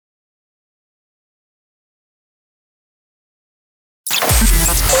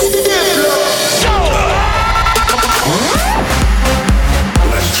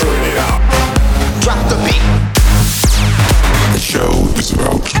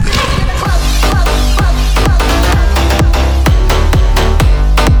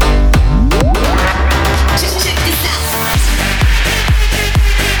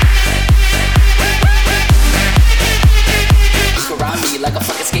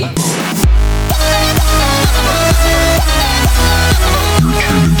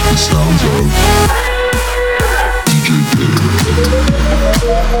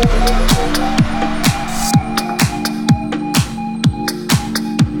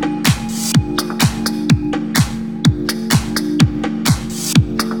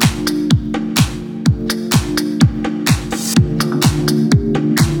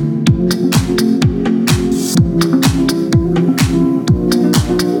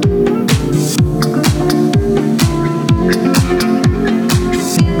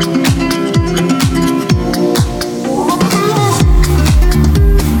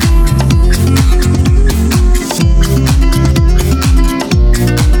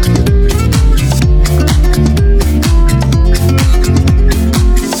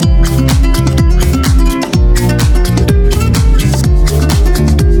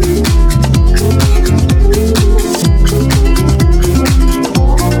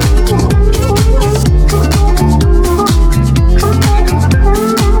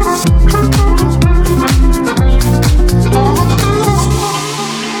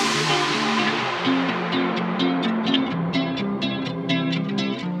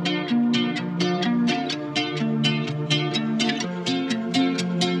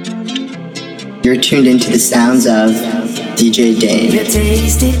You're tuned into the sounds of DJ Dane. You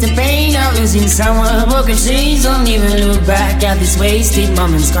tasted the pain of losing someone. Broken chains, don't even look back at this wasted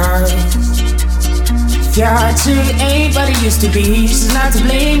moment's scars. If your heart truly ain't what it used to be, she's not to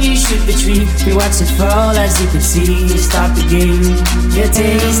blame, you should retreat. We watch it fall as you could see, stop the game. You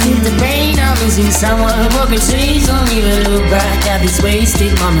tasted the pain of losing someone. Broken chains, don't even look back at this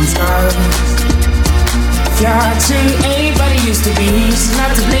wasted moment's scars. If your heart truly ain't what it used to be, she's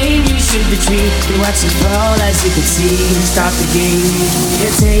not to blame, you should retreat. We watch it fall as you could see, stop the game. You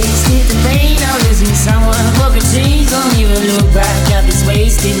tasted the pain of losing someone. Broken chains, don't even look back at this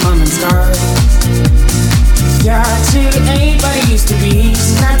wasted moment's scars. Your heart truly ain't what it used to be,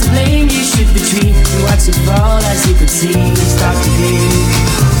 she's not to blame, you should retreat. We watch it fall as you could see, stop the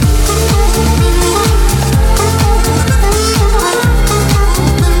game.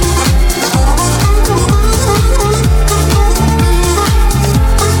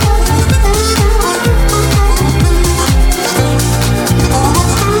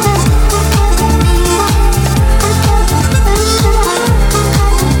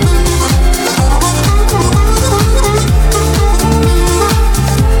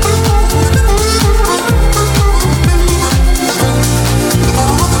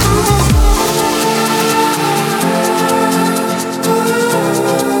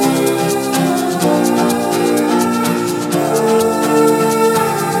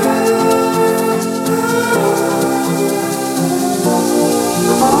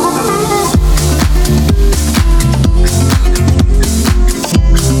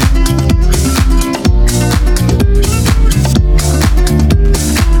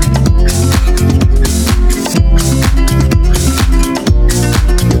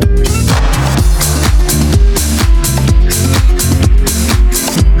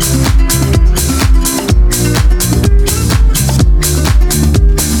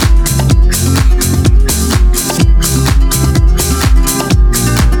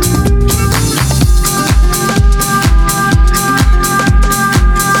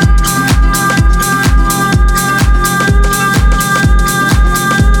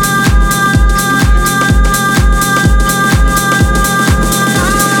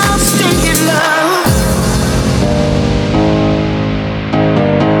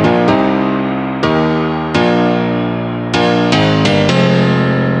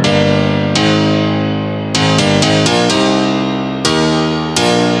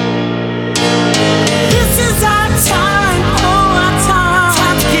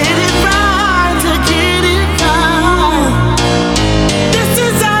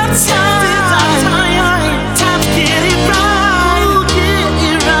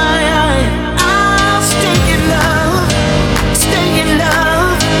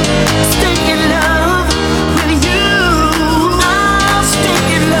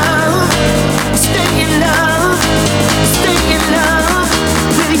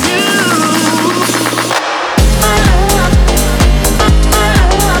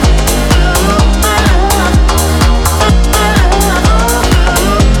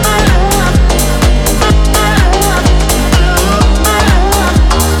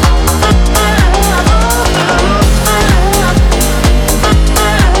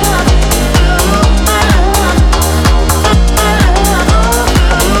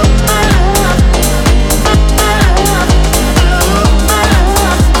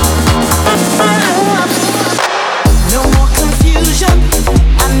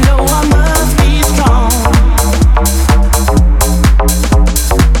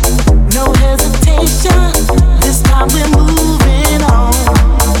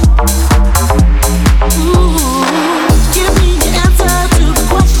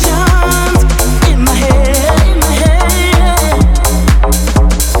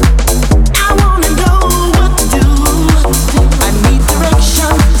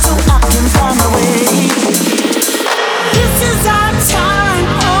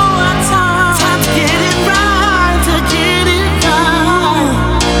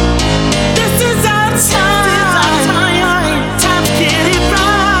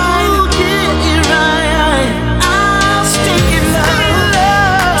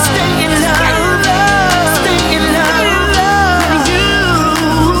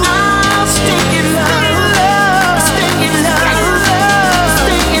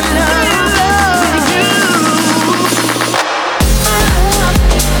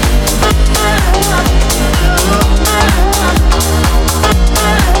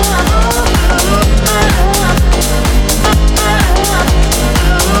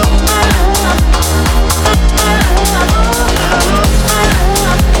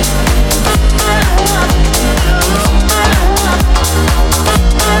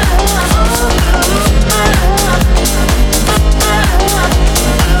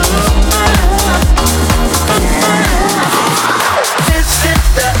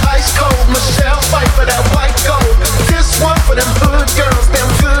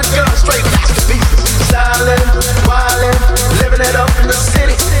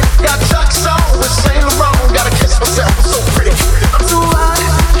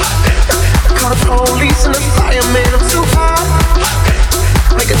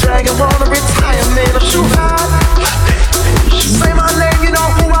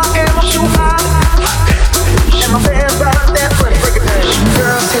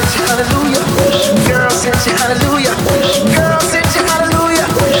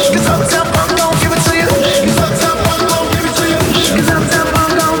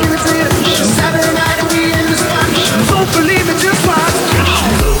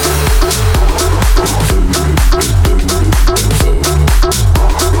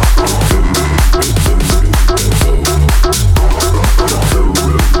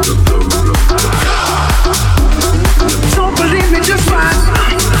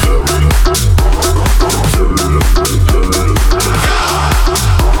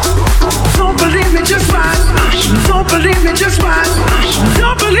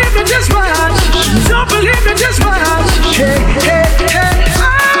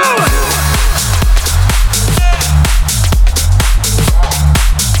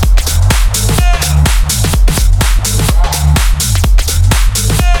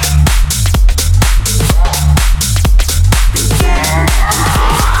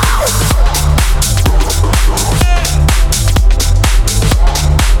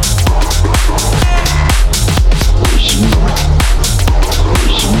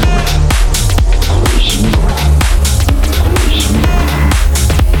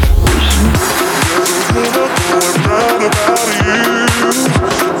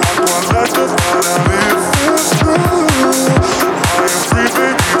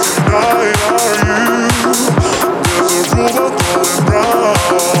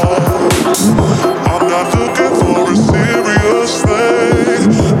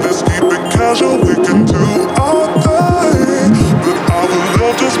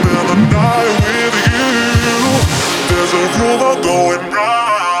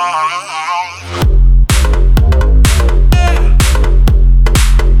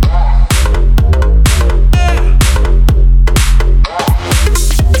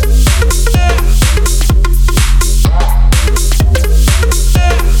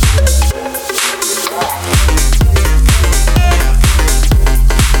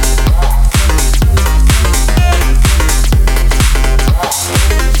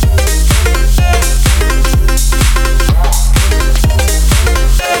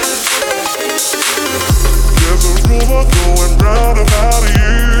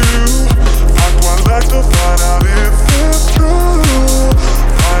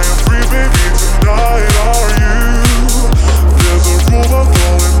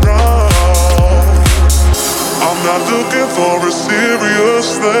 not looking for a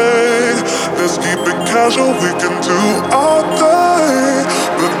serious thing. Let's keep it casual, we can do our thing.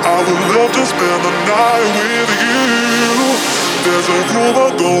 But I would love to spend the night with you. There's a rumor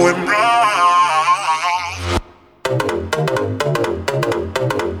going round.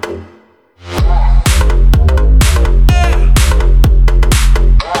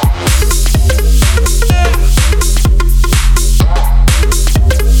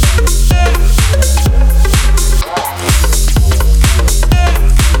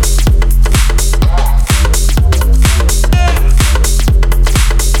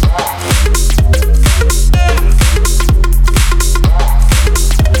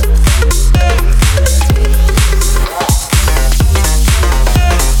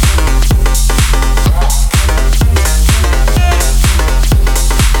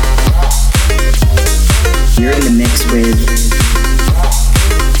 You're in the mix with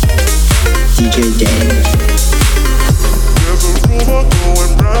DJ Dane. There's a rumor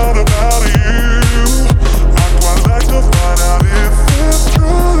going round about you. I'd quite like to find out if it's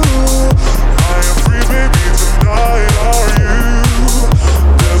true. I am free, baby, tonight, are you?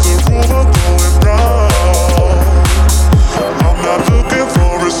 There's a rumor going round. I'm not looking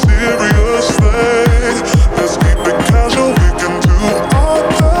for a serious thing. Let's keep it casual, we can do our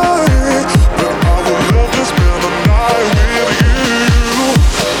thing. But I would love to spend the night with you.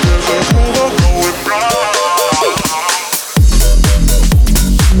 There's a rumor going round.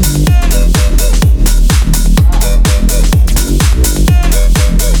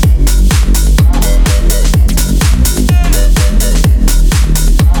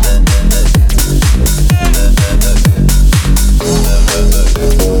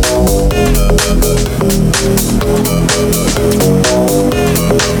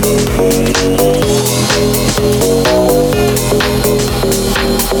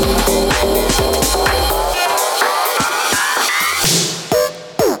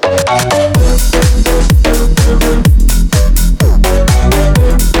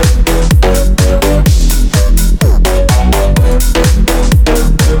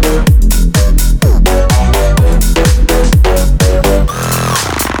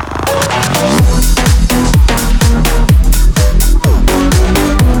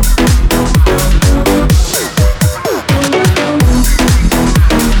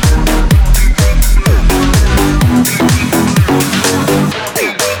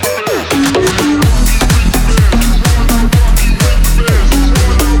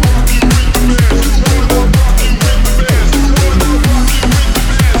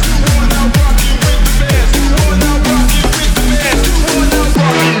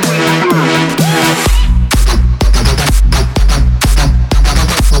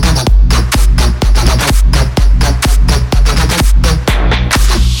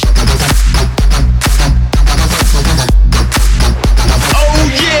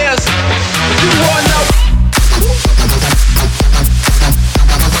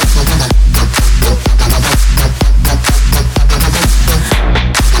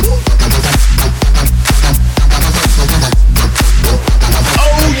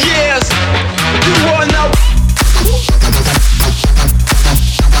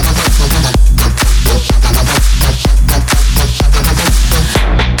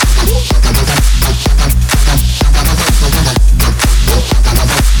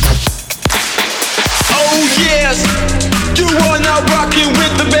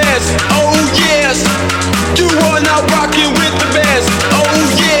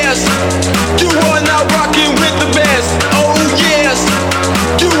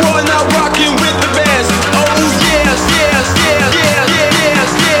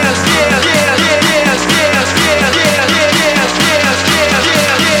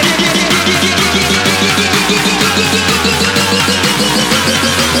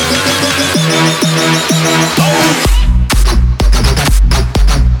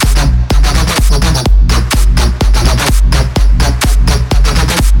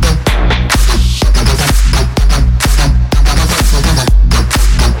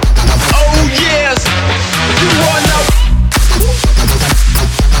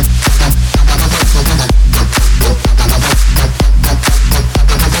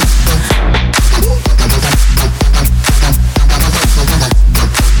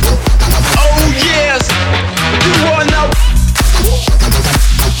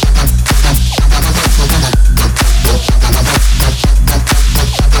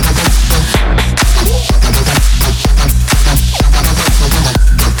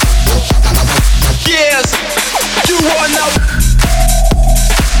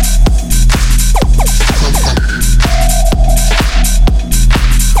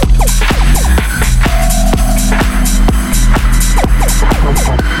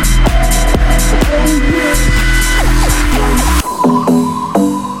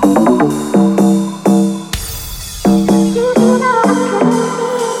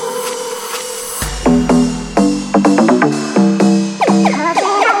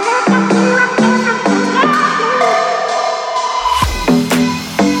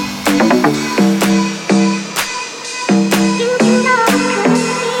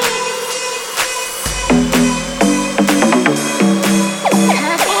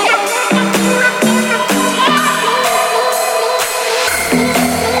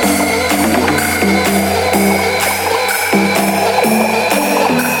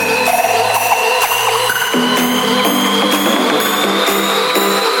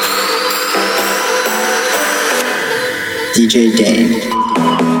 DJ Dane.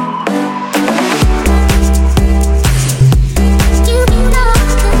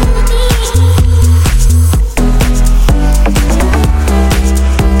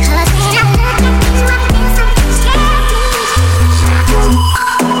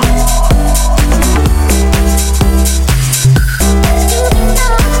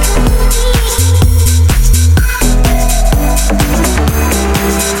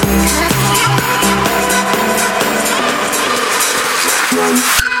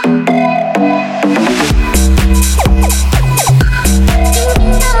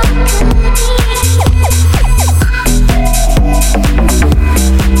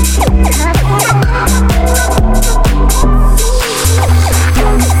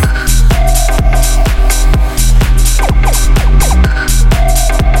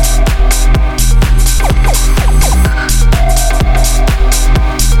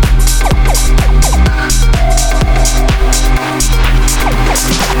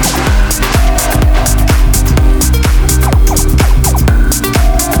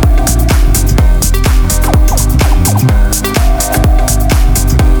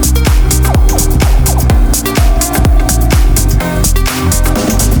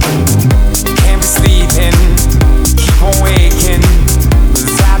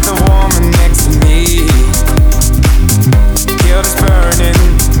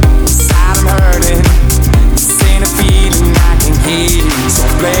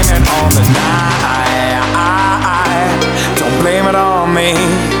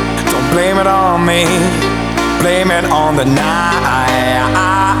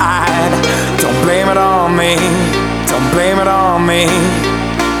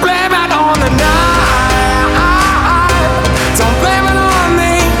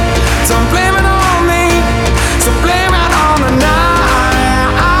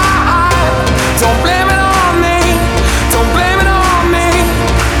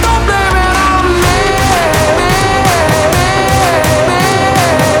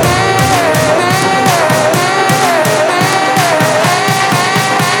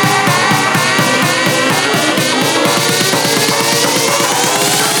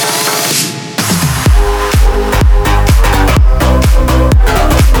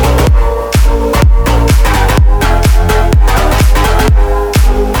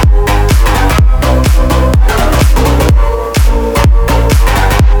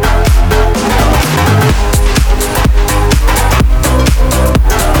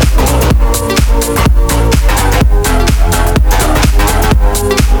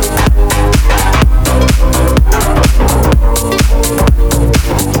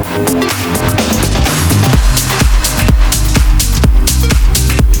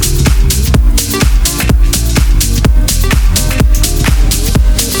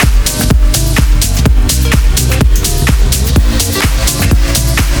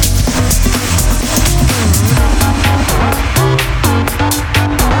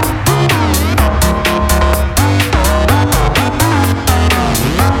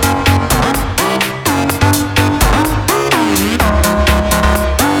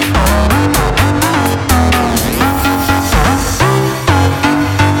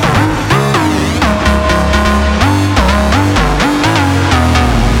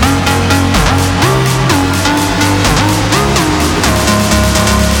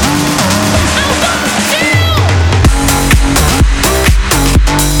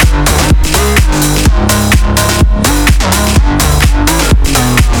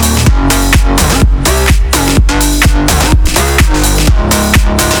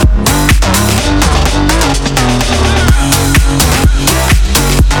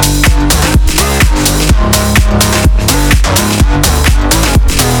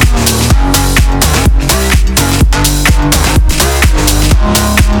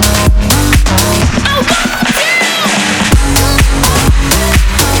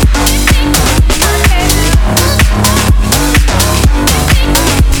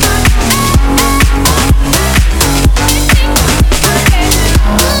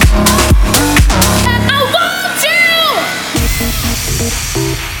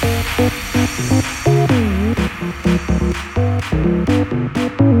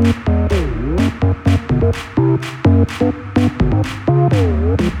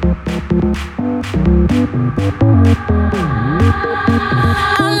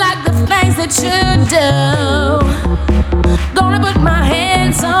 Gonna put my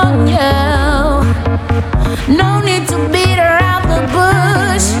hands on you. No need to be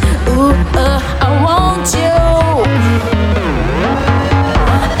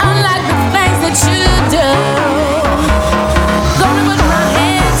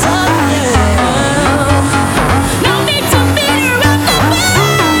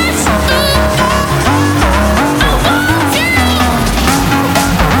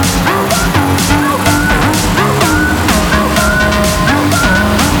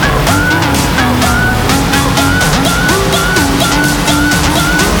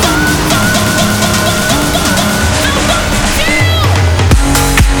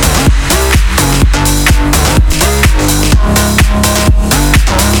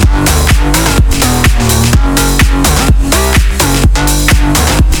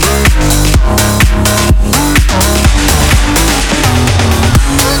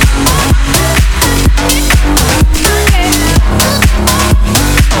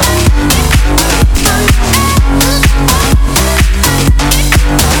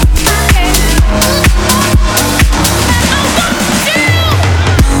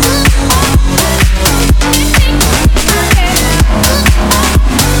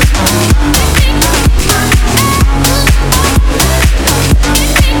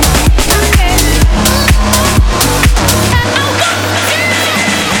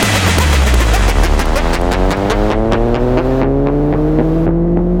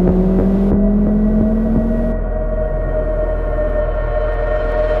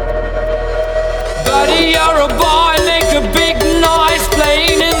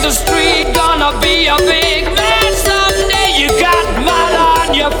a big man someday. You got mud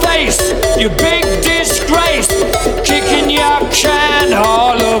on your face, you big disgrace, kicking your can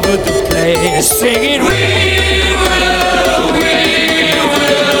all over the place, singing, we will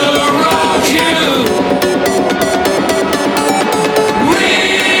rock you.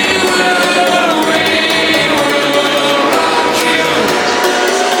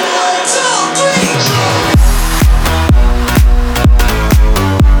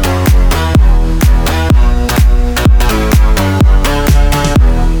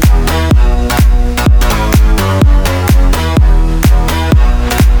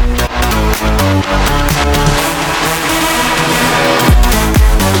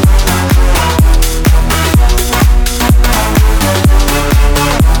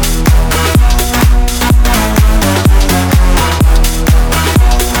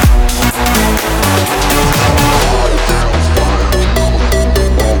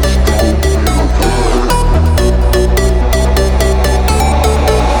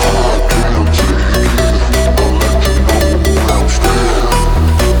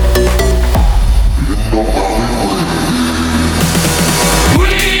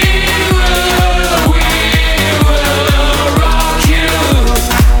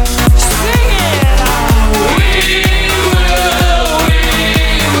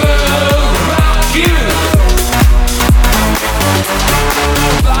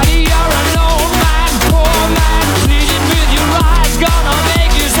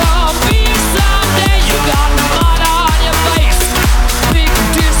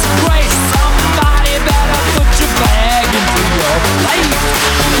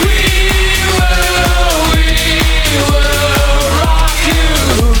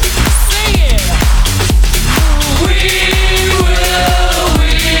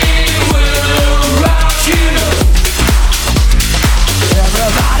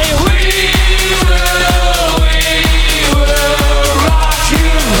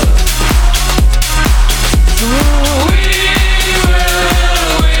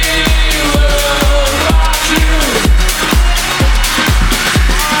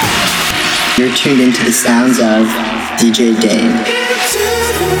 You're tuned into the sounds of DJ Dane.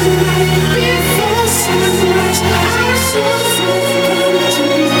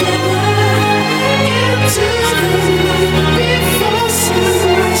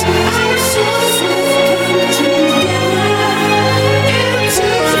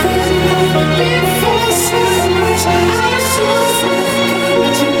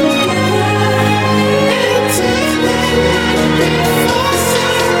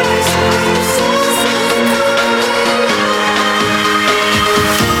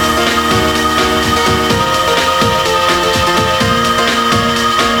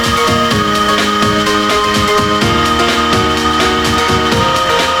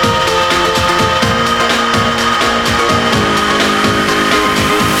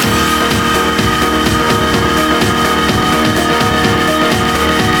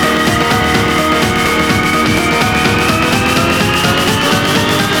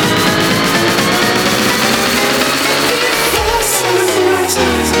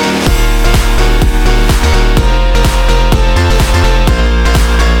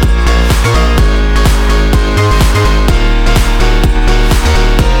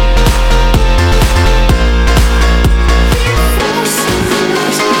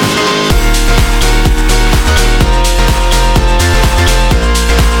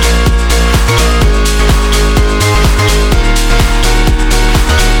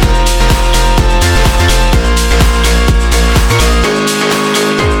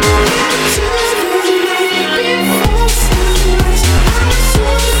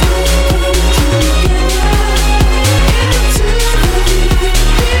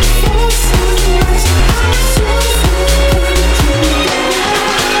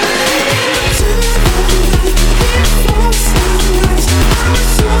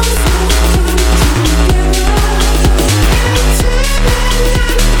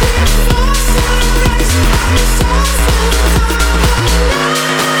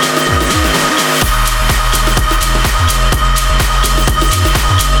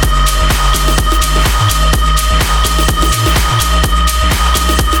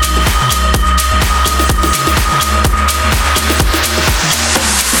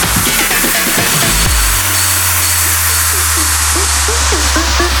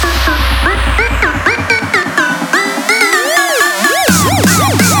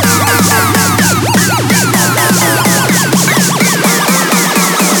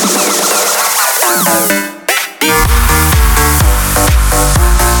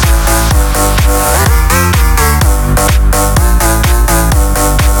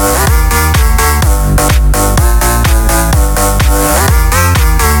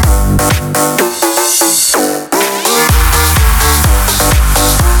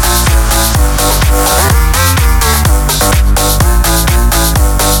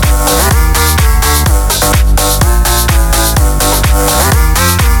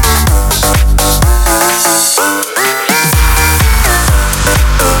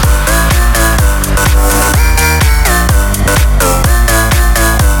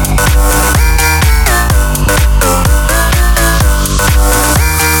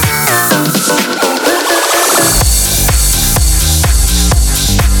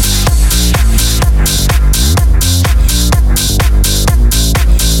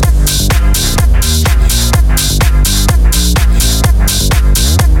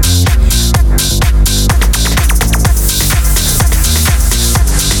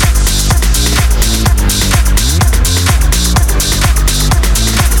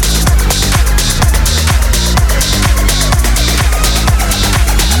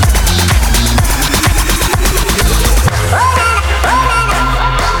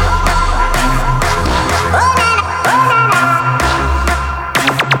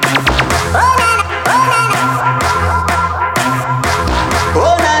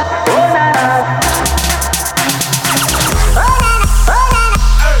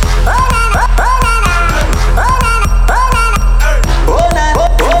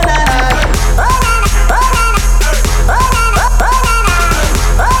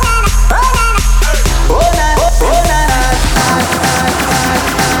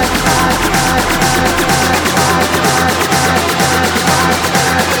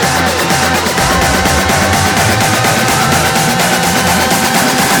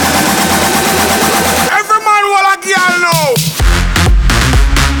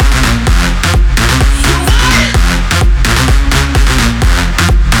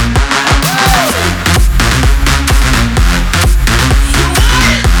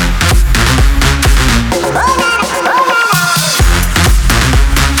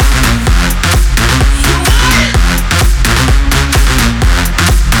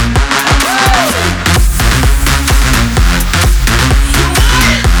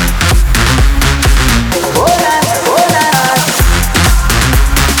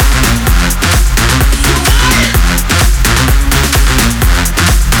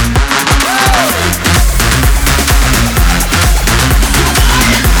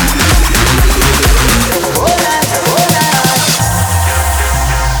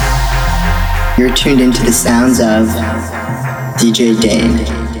 the sounds of DJ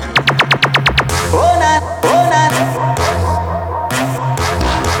Dane.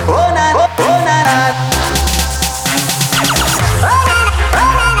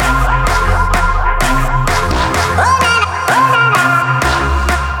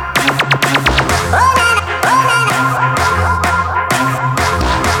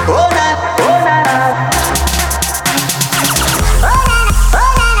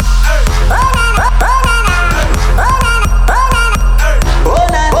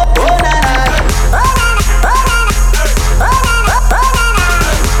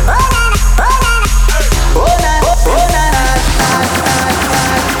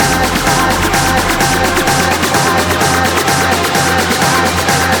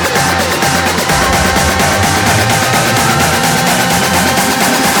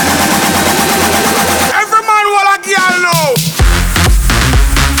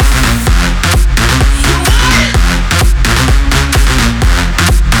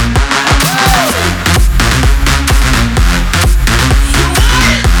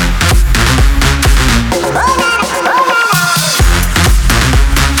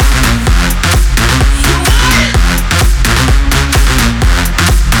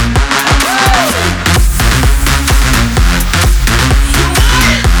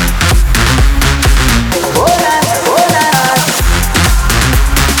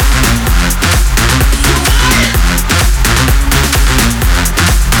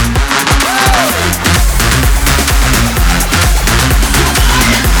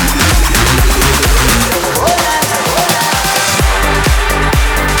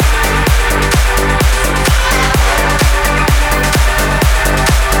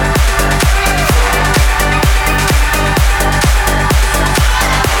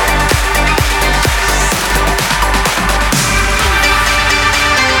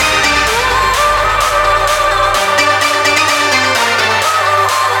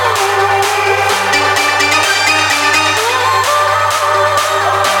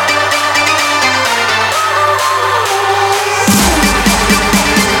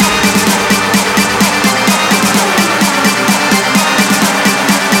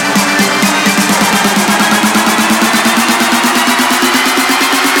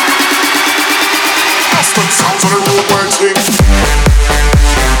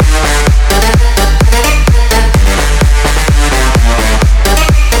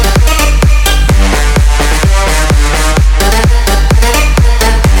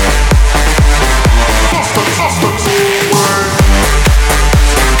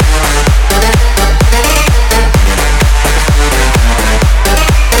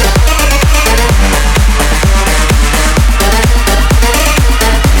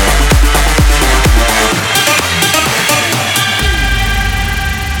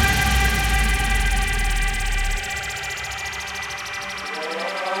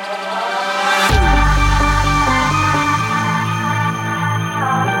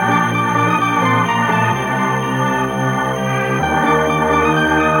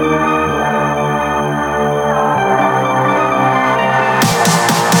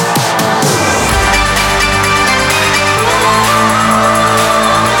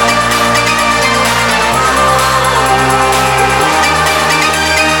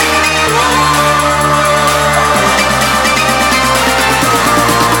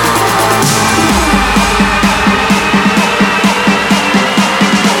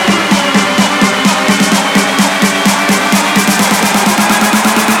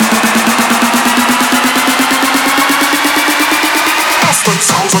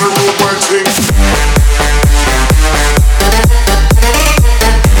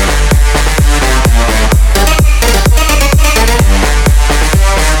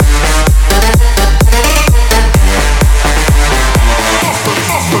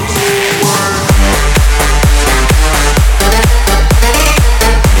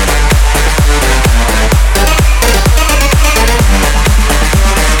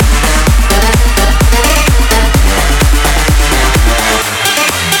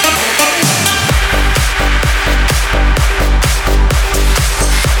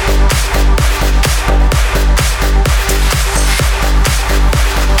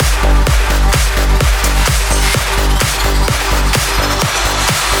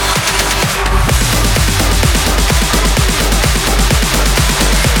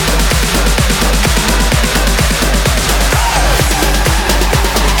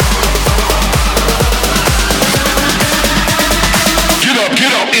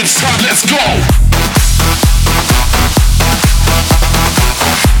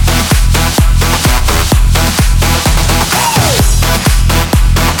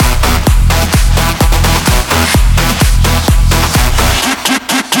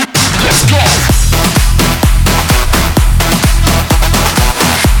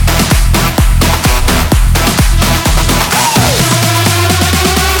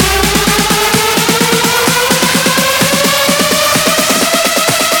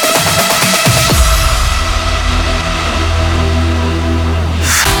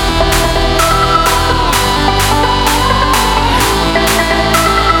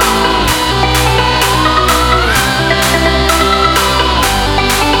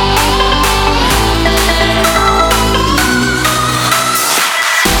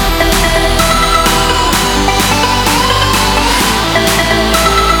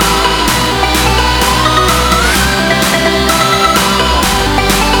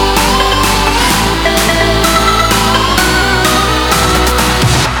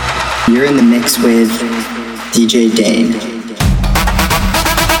 You're in the mix with DJ Dane.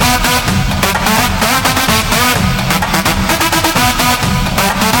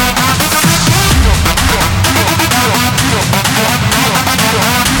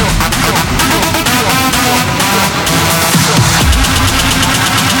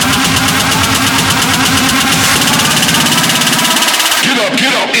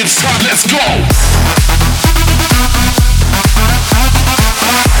 Get up, it's time, let's go!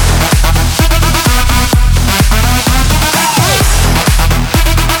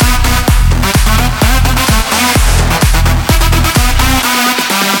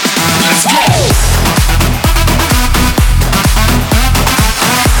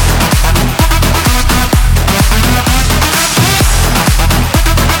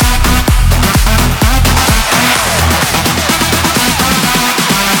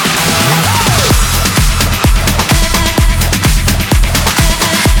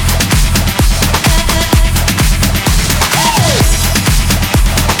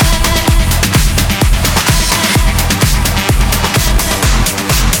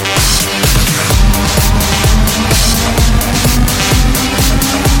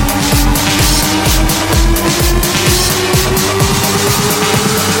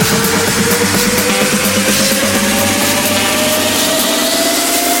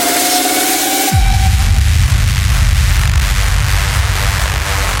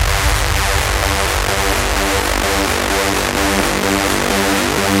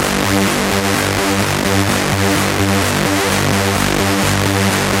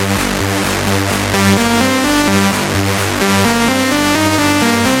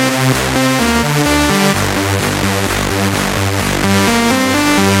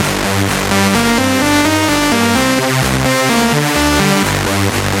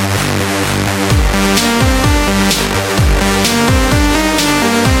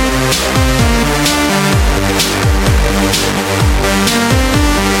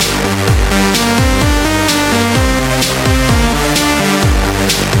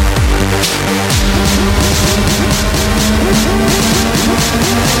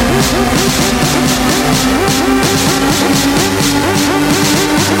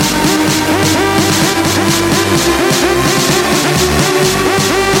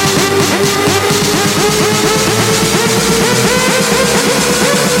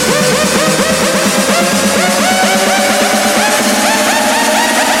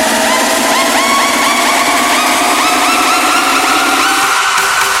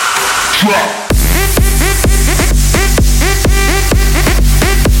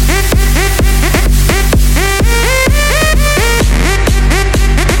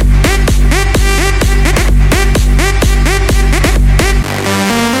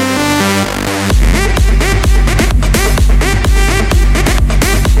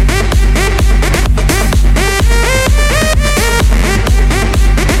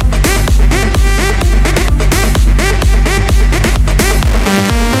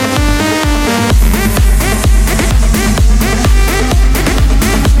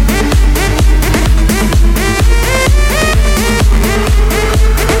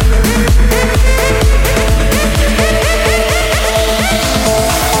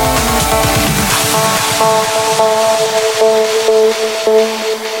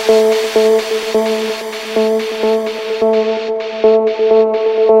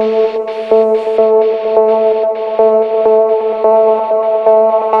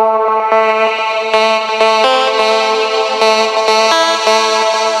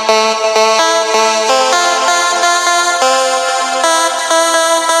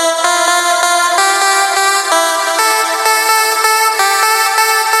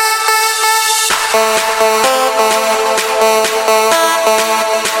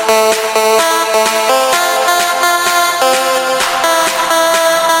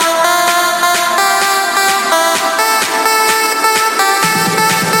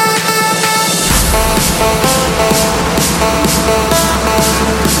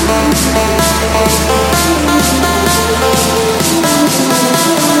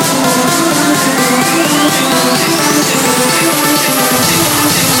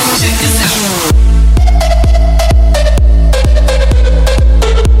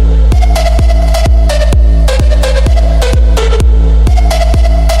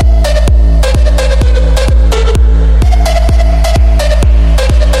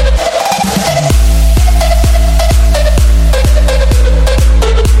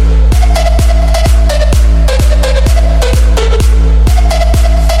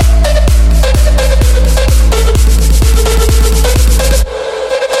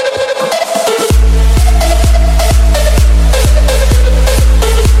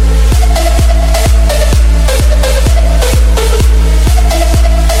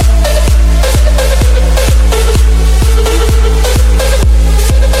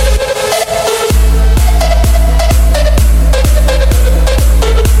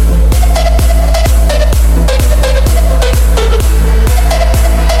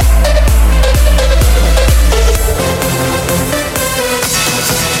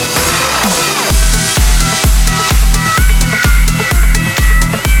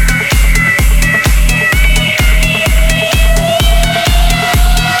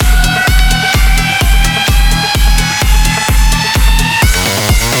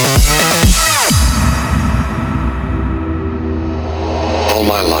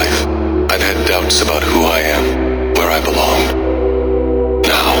 doubts about who I am, where I belong.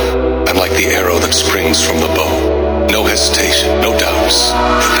 Now, I'm like the arrow that springs from the bow. No hesitation, no doubts. The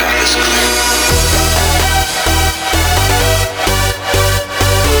path is clear.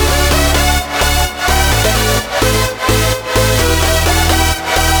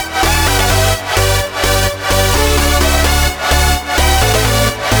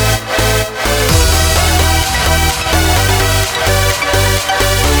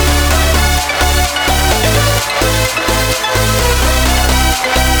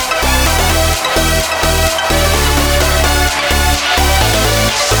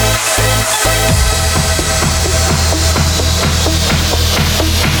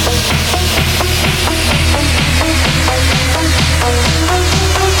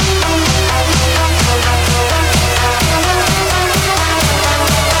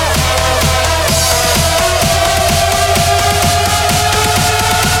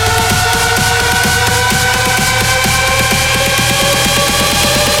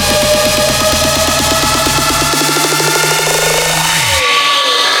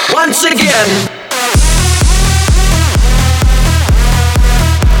 Once again.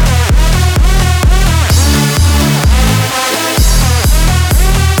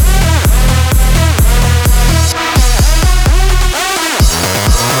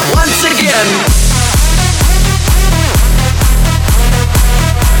 Once again.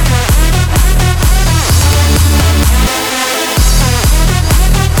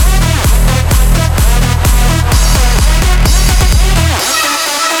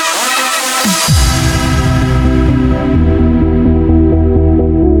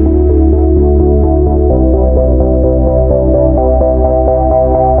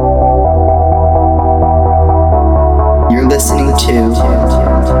 You're listening to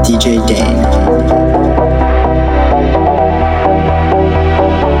DJ Dane.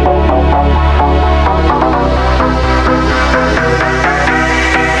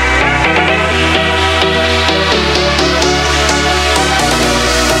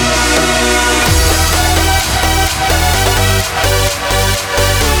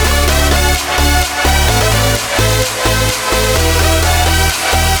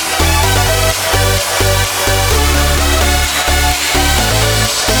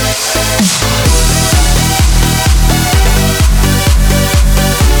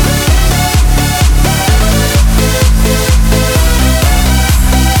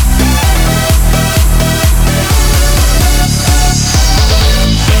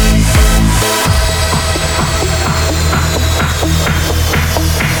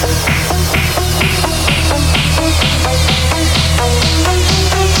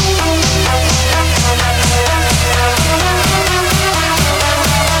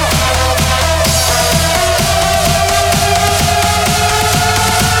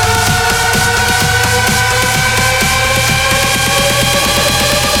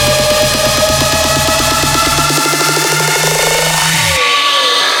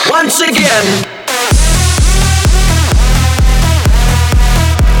 Once again.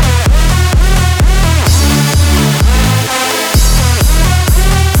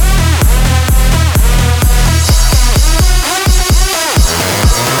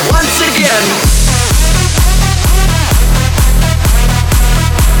 Once again.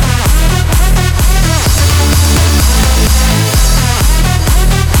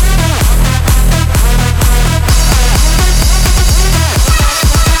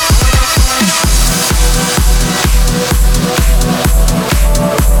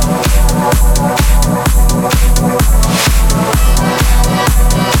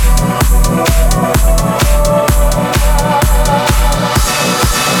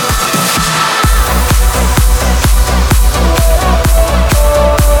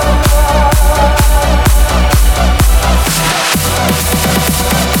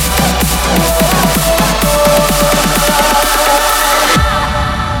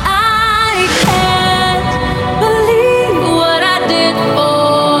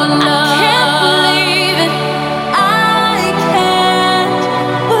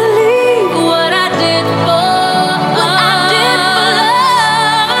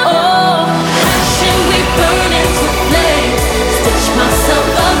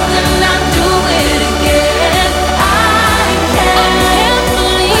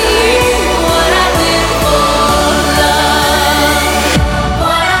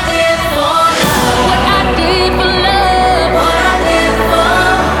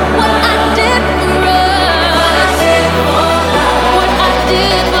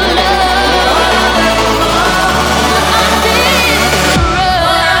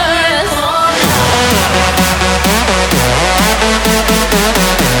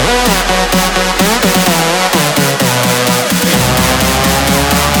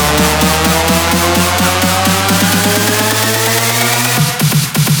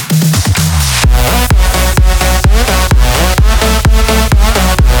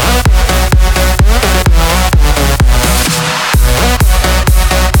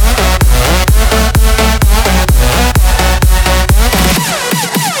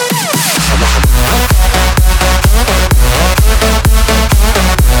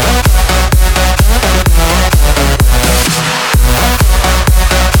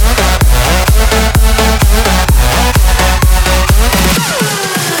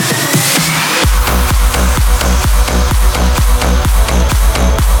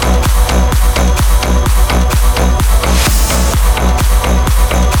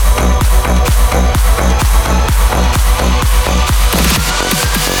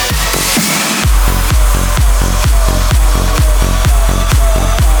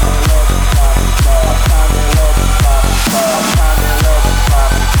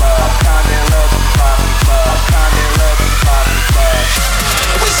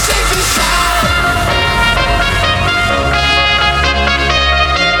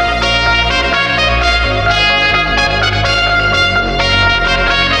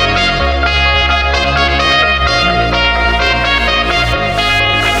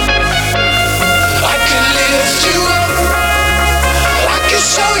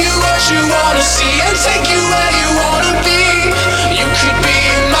 see and take you where you wanna be. You could be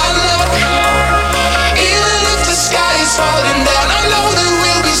my luck. Even if the sky is falling down, I know that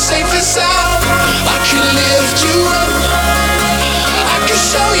we'll be safe and sound. I can lift you up. I can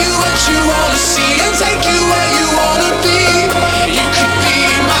show you what you wanna see and take you where you wanna be. You could be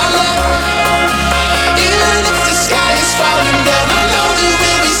my luck. Even if the sky is falling down, I know that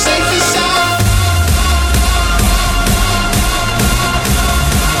we'll be safe and sound.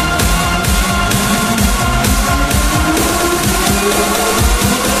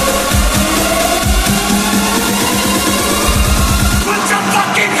 Put your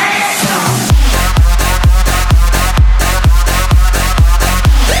fucking hands up!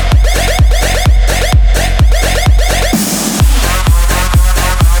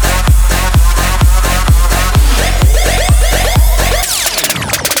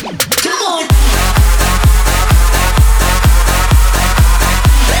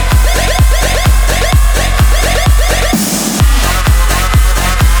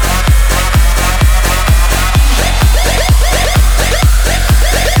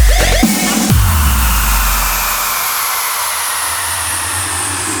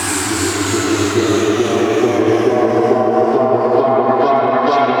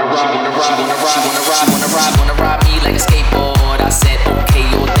 Wanna ride me like a skateboard. I said okay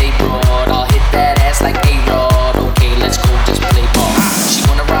all day broad. I'll hit that ass like A-Rod. Okay, let's go just play ball. She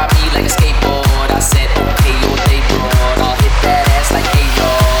wanna ride me like a skateboard. I said okay all day broad. I'll hit that ass like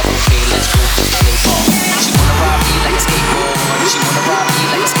A-Rod. Okay, let's go just play ball. She wanna ride me like a skateboard. She wanna ride me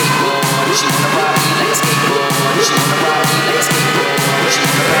like a skateboard. She wanna ride me like a skateboard. She wanna ride me like a skateboard. She wanna ride me like a skateboard. She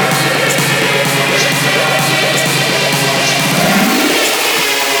wanna ride me like a skateboard.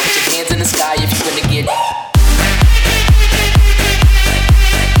 Put your hands in the sky if you're gonna get.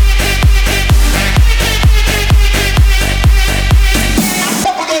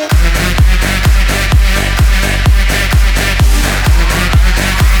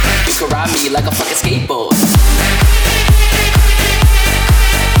 You can ride me like a fucking skateboard.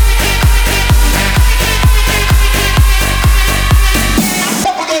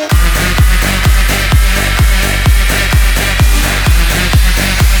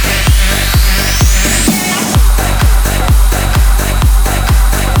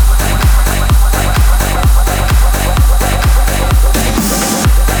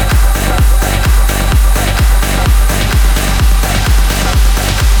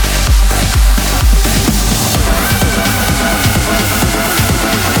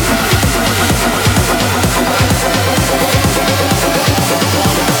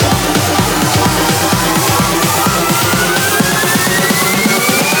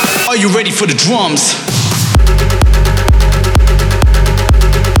 Are you ready for the drums?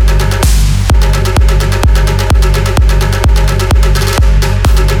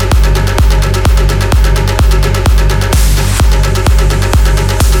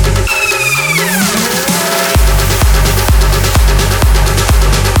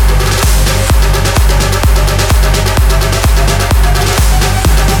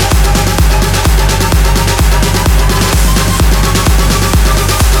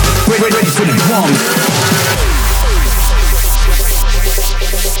 Ready for the drums.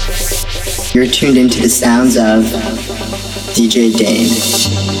 You're tuned into the sounds of DJ Dane.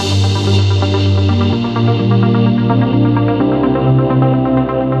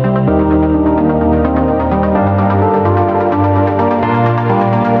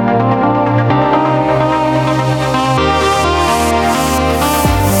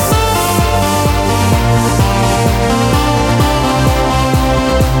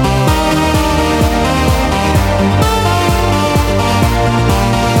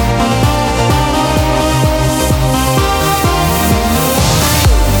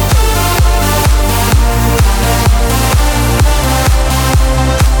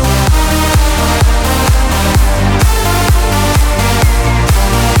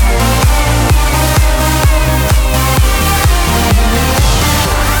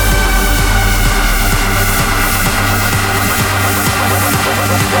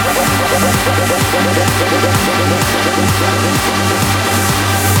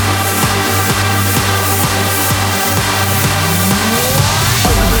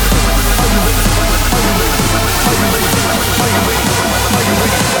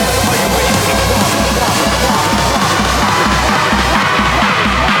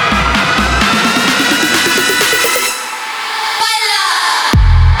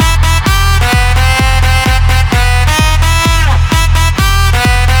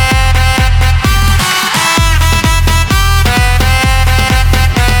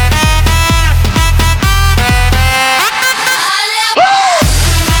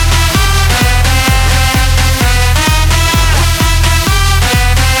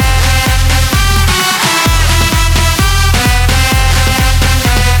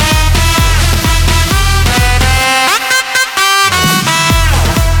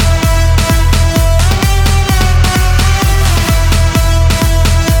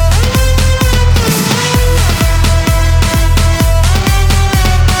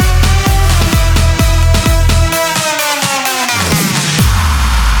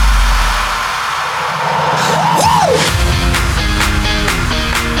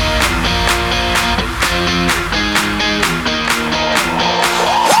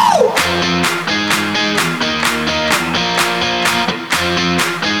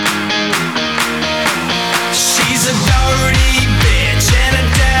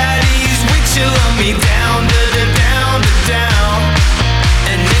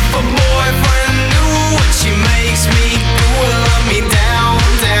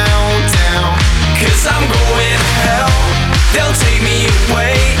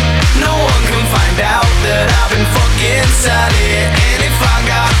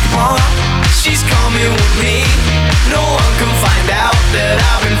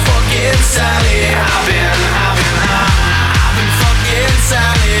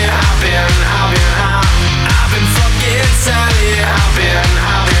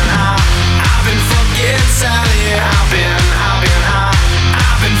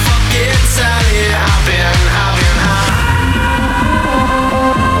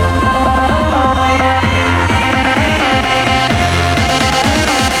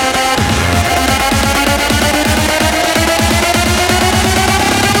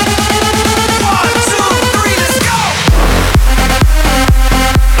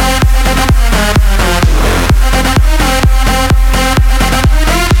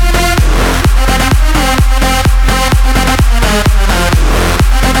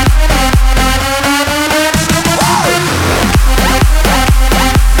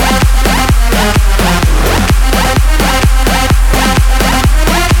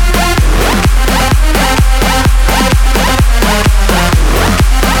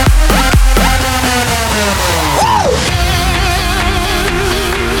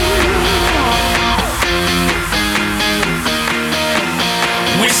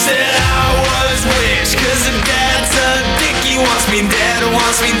 Wish that I was rich, cause the dad's a dick. He wants me dead,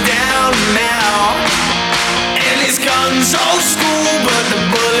 wants me down now. And his gun's old school, but the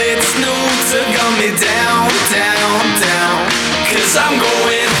bullet's new to gun me down, down, down. Cause I'm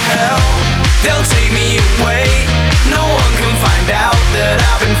going to hell, they'll take me away. No one can find out that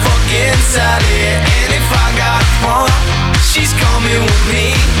I've been fucking Sally. And if I got one, she's coming with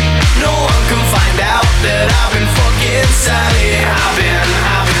me. No one can find out that I've been fucking Sally. I've been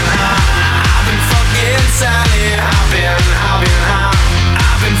fucking Sally. I've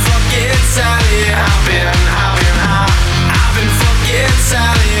been fucking Sally. I've been fucking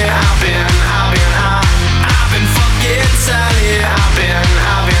Sally. I've been fucking Sally. I've been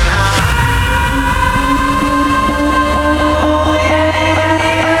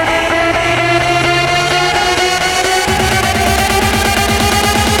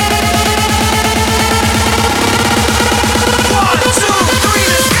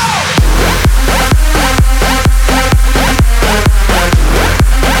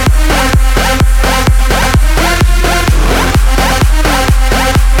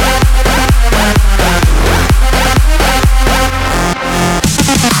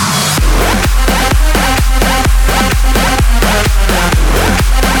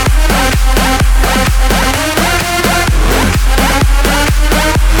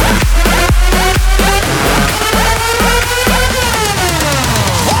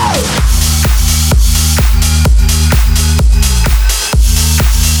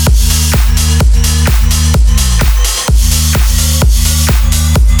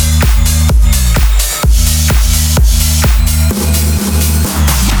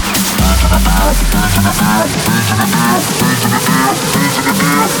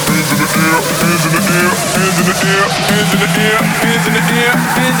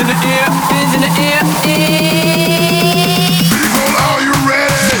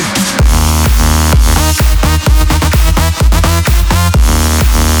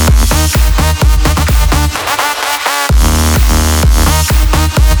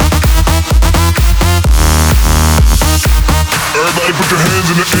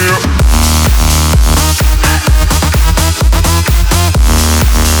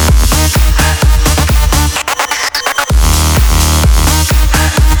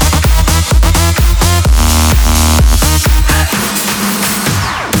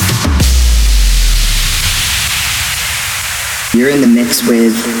You're in the mix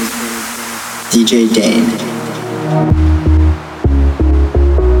with DJ Dane.